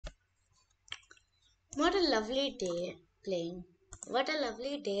What a lovely day playing. What a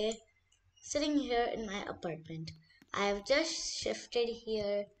lovely day sitting here in my apartment. I have just shifted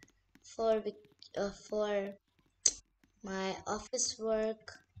here for my office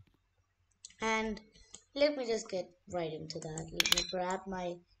work, and let me just get right into that. Let me grab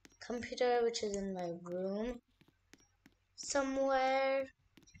my computer, which is in my room somewhere.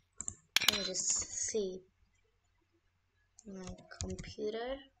 Let me just see my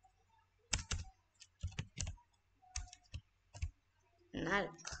computer. Not a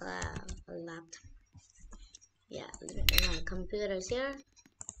cloud, a laptop. Yeah, my computer is here.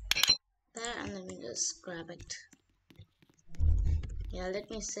 There, and let me just grab it. Yeah,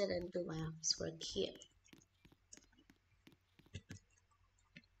 let me sit and do my office work here.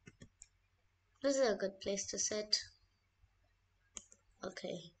 This is a good place to sit.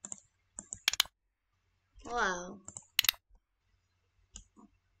 Okay. Wow.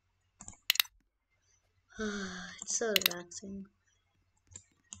 It's so relaxing.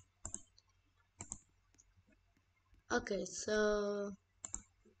 Okay, so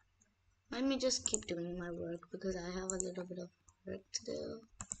let me just keep doing my work because I have a little bit of work to do.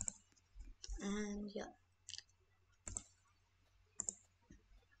 And yeah.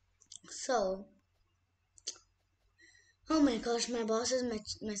 So, oh my gosh, my boss is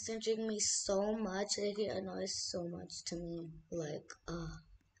messaging me so much that he annoys so much to me. Like,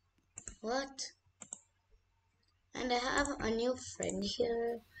 what? And I have a new friend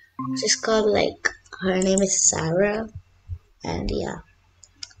here. She's called, like, her name is Sarah. And yeah.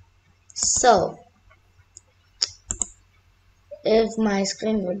 So, if my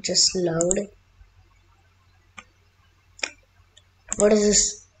screen would just load. What is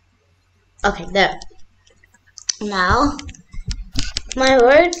this? Okay, there. Now, my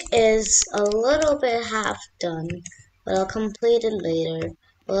work is a little bit half done, but I'll complete it later.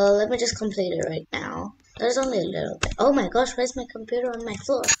 Well, let me just complete it right now. There's only a little bit. Oh my gosh, where's my computer on my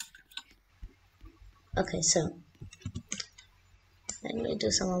floor? Okay, so let me do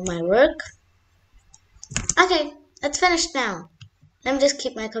some of my work. Okay, it's finished now. Let me just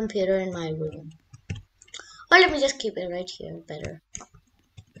keep my computer in my room. Or let me just keep it right here, better.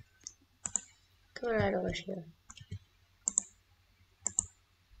 Go right over here.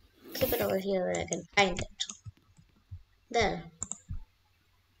 Keep it over here where I can find it. There.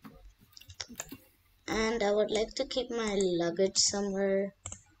 And I would like to keep my luggage somewhere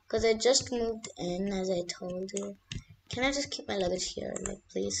because I just moved in, as I told you. Can I just keep my luggage here, like,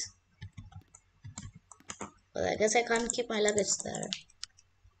 please? Well, I guess I can't keep my luggage there.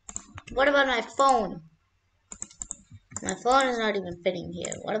 What about my phone? My phone is not even fitting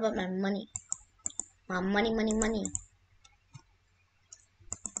here. What about my money? My money, money, money.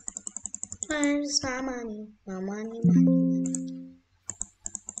 Where's my money? My money, money.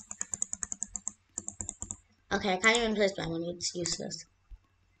 Okay, I can't even place my money. It's useless.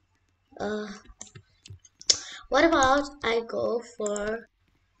 What about I go for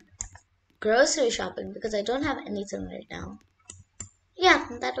grocery shopping because I don't have anything right now. Yeah,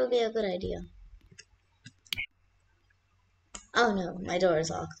 that will be a good idea. Oh no, my door is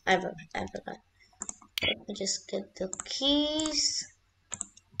locked. I forgot. Let me just get the keys.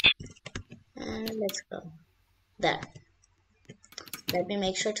 And let's go. There. Let me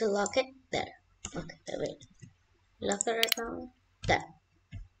make sure to lock it. There. Okay, wait. Lock it right now. There.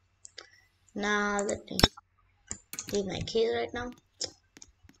 Now let me leave my keys right now.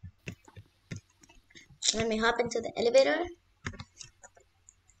 Let me hop into the elevator.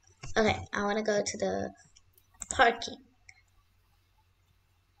 Okay, I want to go to the parking.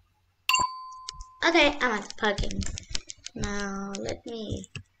 Okay, I'm at the parking. Now let me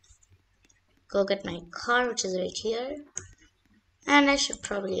go get my car, which is right here. And I should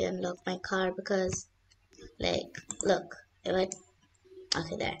probably unlock my car because, like, look, if I,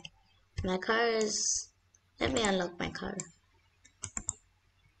 okay, there. My car is, let me unlock my car.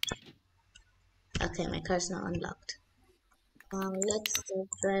 Okay, my car's now unlocked. Let's go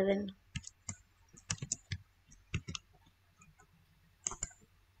driving.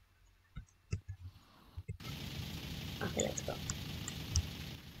 Okay, let's go.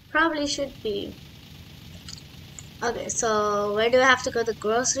 Probably should be. Okay, so where do I have to go? The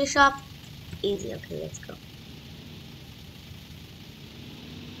grocery shop? Easy, okay, let's go.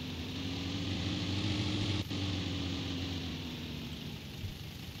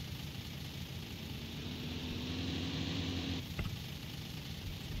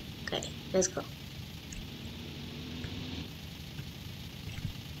 Okay, let's go.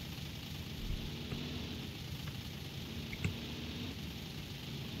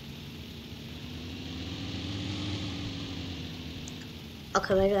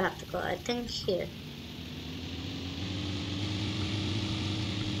 Okay, where do I have to go? I think here.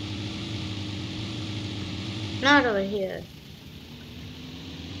 Not over here.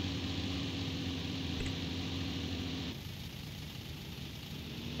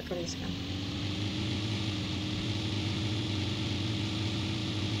 Look at this one.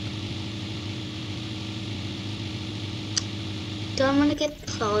 Don't want to get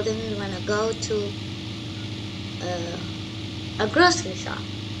clothing. We want to go to a grocery shop.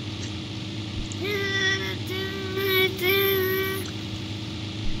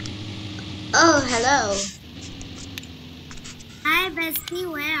 Oh, hello. Hi, Bestie.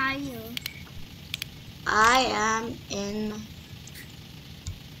 Where are you? I am in.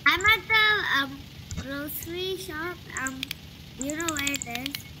 I'm at the grocery shop. You know where it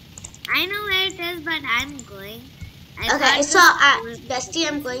is? I know where it is, but I'm going. I Okay, got so the school Bestie,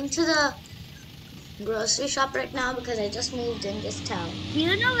 I'm grocery. going to the grocery shop right now because I just moved in this town. Do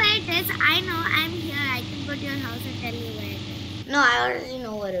you know where it is? I know. I'm here. I can go to your house and tell you where it is. No, I already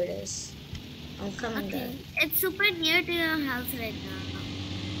know what it is. I'm coming there. Okay. It's super near to your house right now.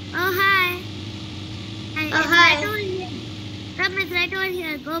 Oh, hi. Hi. Oh, It's right hi. over here. Come, it's right over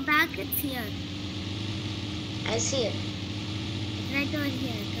here. Go back. It's here. I see it. It's right over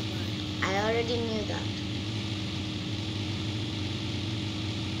here. Come on. I already knew that.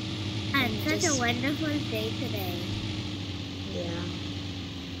 It's such a wonderful day today. Yeah.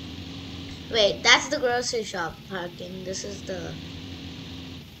 Wait, that's the grocery shop parking. This is the.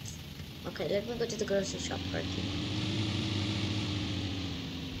 Okay, let me go to the grocery shop parking.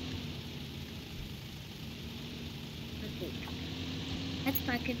 Okay. Let's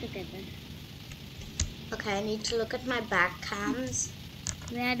park it together. Okay, I need to look at my back cams.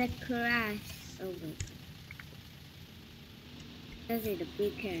 We had a crash. Oh my god. Just need to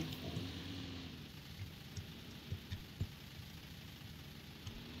be careful.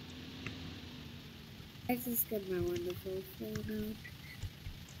 Let's just get my wonderful phone out.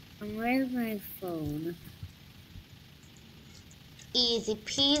 And where's my phone? Easy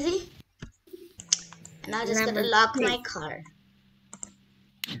peasy. And I'm just gonna Lemon lock my stick. car.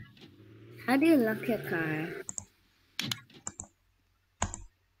 How do you lock your car?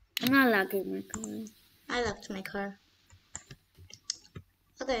 I'm not locking my car. I locked my car.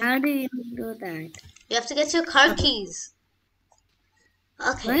 Okay. How do you do that? You have to get your car keys.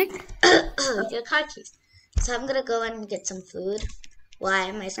 Okay. What? Your car keys. So I'm gonna go and get some food. Why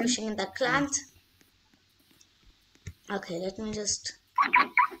am I squishing in that plant? Okay, let me just.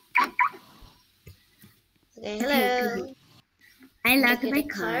 Okay, Okay, hello. good. I I'm gonna locked get my a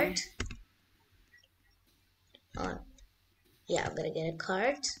car. cart. Oh, yeah, I'm gonna get a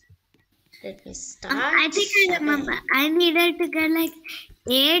cart. Let me I start think I remember. shopping. I needed to get like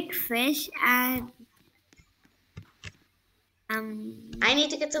 8 fish and I need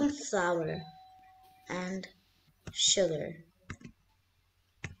to get some flour and sugar,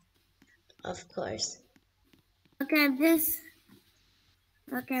 of course. okay, I'm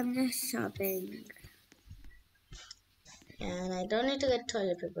just shopping. And I don't need to get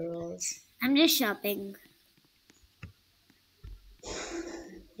toilet paper rolls. I'm just shopping.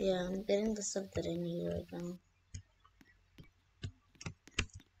 Yeah, I'm getting the stuff that I need right now.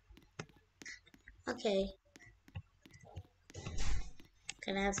 Okay.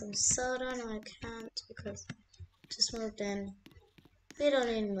 Can I have some soda? No, I can't because I just moved in. We don't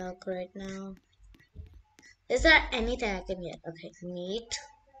need milk right now. Is there anything I can get? Okay, meat.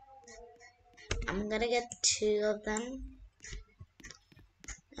 I'm gonna get 2 of them.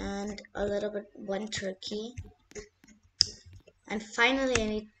 And a little bit, 1 turkey. And finally I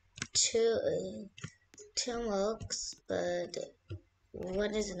need 2 milks, but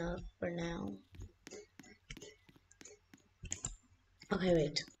 1 is enough for now. Okay,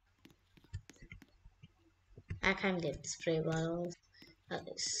 wait. I can't get spray bottles.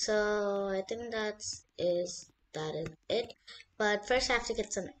 Okay, so I think that is it. But first I have to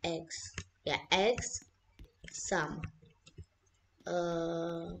get some eggs. Yeah, eggs, some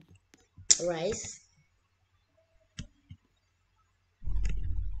uh rice.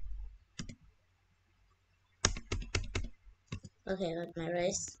 Okay, I got my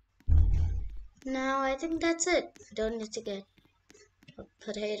rice. Now I think that's it. Don't need to get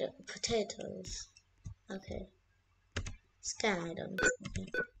potatoes. Okay. Scan items.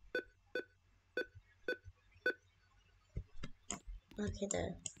 Okay. Okay,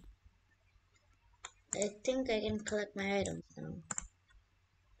 there. I think I can collect my items now.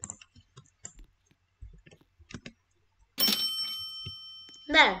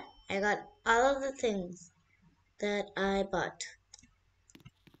 There! I got all of the things that I bought.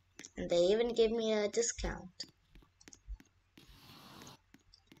 And they even gave me a discount.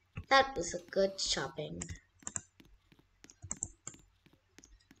 That was a good shopping.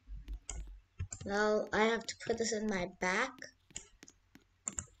 Now I have to put this in my back.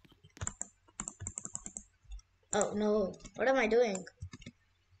 Oh no, what am I doing?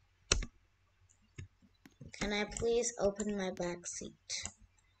 Can I please open my back seat?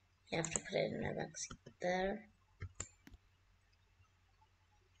 I have to put it in my back seat. There.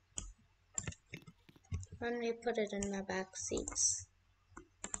 Let me put it in my back seats.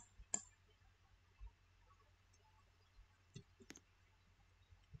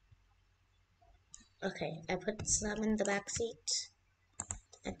 Okay, I put some in the back seat.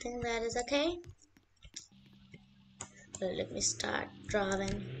 I think that is okay. So let me start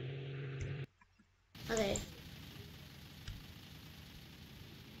driving. Okay.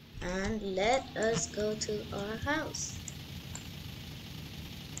 And let us go to our house.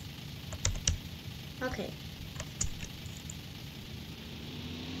 Okay.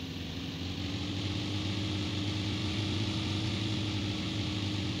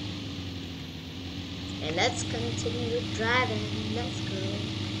 Okay, let's continue driving. Let's go.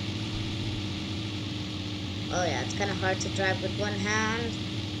 Oh yeah, it's kind of hard to drive with one hand.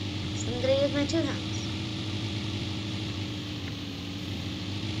 So I'm gonna use my two hands.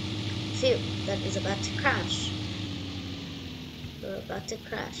 Phew, that is about to crash. We're about to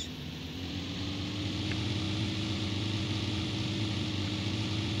crash.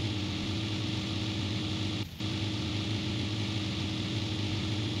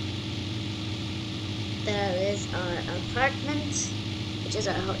 There is our apartment, which is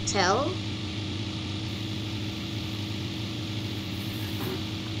our hotel.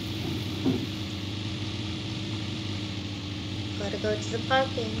 Gotta go to the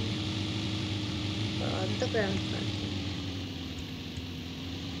parking. We're on the ground parking.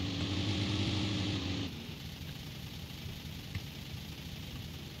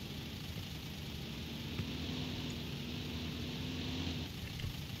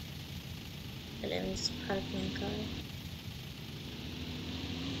 Let me just park my car.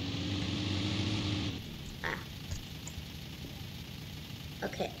 Ah,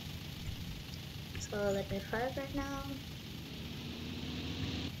 okay. So let me park right now.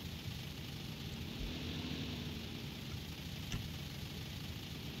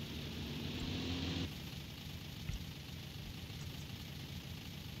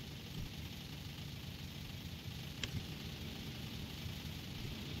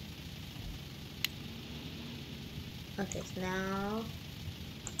 Okay, so now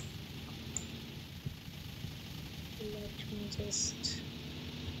let me just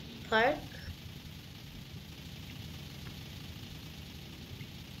park.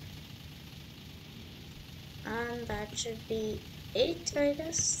 And that should be it, I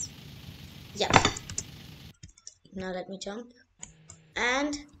guess. Yeah. Now let me jump.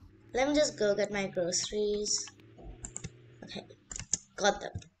 And let me just go get my groceries. Okay, got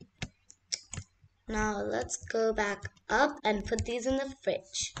them. Now let's go back up and put these in the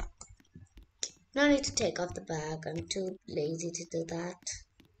fridge. No need to take off the bag. I'm too lazy to do that.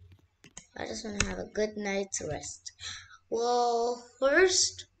 I just want to have a good night's rest. Well,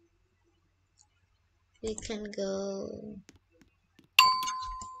 first we can go.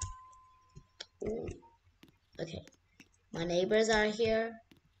 Ooh. Okay, my neighbors are here.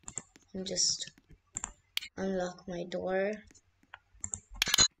 And just unlock my door.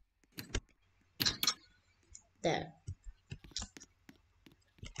 There.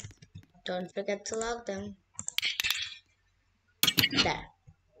 Don't forget to lock them. There.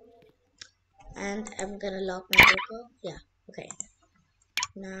 And I'm gonna lock my vehicle. Yeah, okay.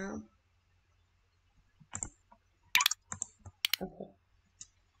 Now, okay.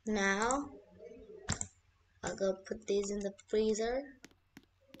 Now, I'll go put these in the freezer.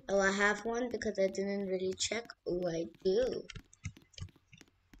 Oh, I have one because I didn't really check. Oh, I do.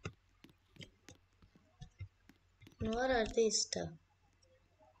 And what are these stuff?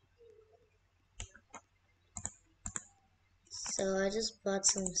 So I just bought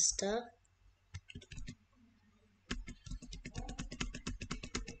some stuff.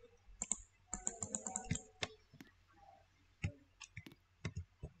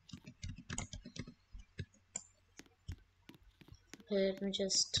 Let me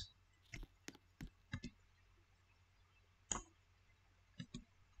just.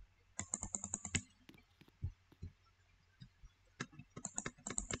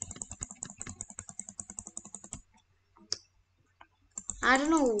 I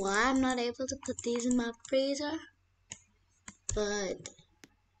don't know why I'm not able to put these in my freezer, but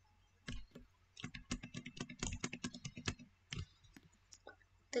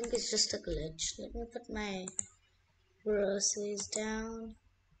I think it's just a glitch. Let me put my groceries down.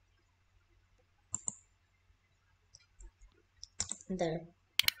 There.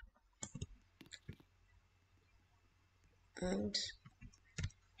 And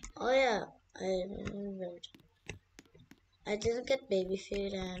oh yeah, I remembered. I didn't get baby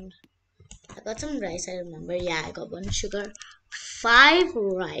food and I got some rice, I remember. Yeah, I got one sugar, five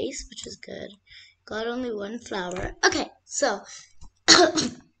rice, which is good. Got only one flour. Okay, so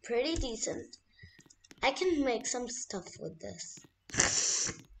pretty decent. I can make some stuff with this.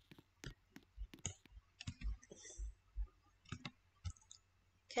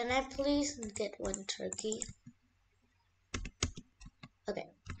 Can I please get one turkey? Okay,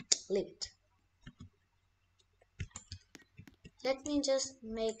 leave it. Let me just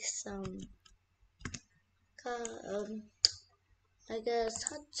make some, I guess,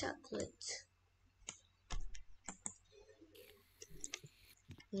 hot chocolate.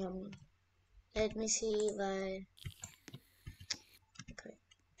 Yummy. Let me see if I. Okay.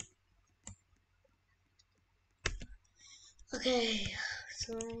 Okay.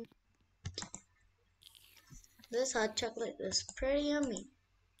 So this hot chocolate is pretty yummy.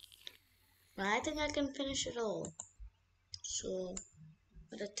 I think I can finish it all. So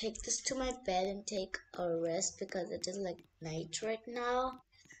I'm gonna take this to my bed and take a rest because it is like night right now.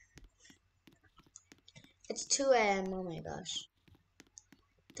 It's 2 a.m. Oh my gosh.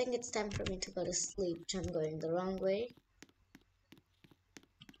 I think it's time for me to go to sleep, which I'm going the wrong way.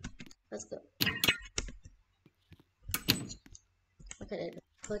 Let's go. Okay, let me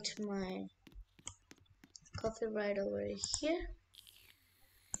put my coffee right over here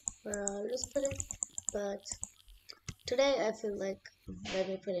where I'll just put it. But today I feel like let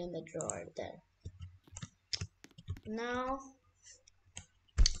me put it in the drawer there. Now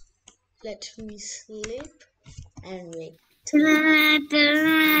let me sleep and wait.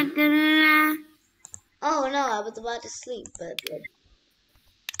 Oh no, I was about to sleep, but like,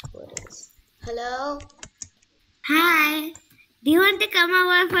 what is? Hello? Hi. Do you want to come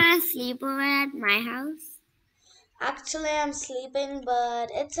over for a sleepover at my house? Actually, I'm sleeping,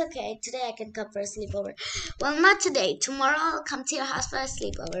 but it's okay. Today I can come for a sleepover. Well, not today. Tomorrow I'll come to your house for a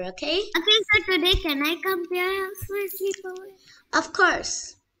sleepover, okay? Okay, so today can I come to your house for a sleepover? Of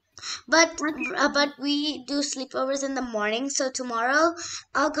course. But Okay. but we do sleepovers in the morning, so tomorrow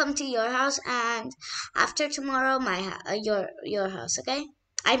I'll come to your house and after tomorrow your house, okay?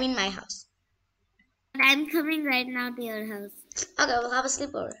 I mean my house. But I'm coming right now to your house. Okay, we'll have a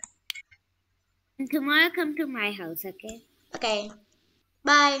sleepover. And tomorrow come to my house, okay? Okay.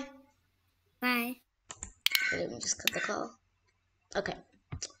 Bye. Bye. Okay, let me just cut the call. Okay.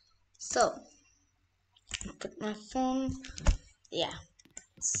 So, I'll put my phone. Yeah.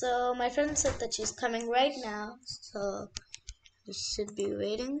 So my friend said that she's coming right now, so we should be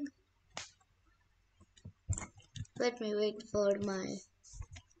waiting. Let me wait for my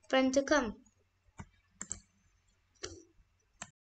friend to come.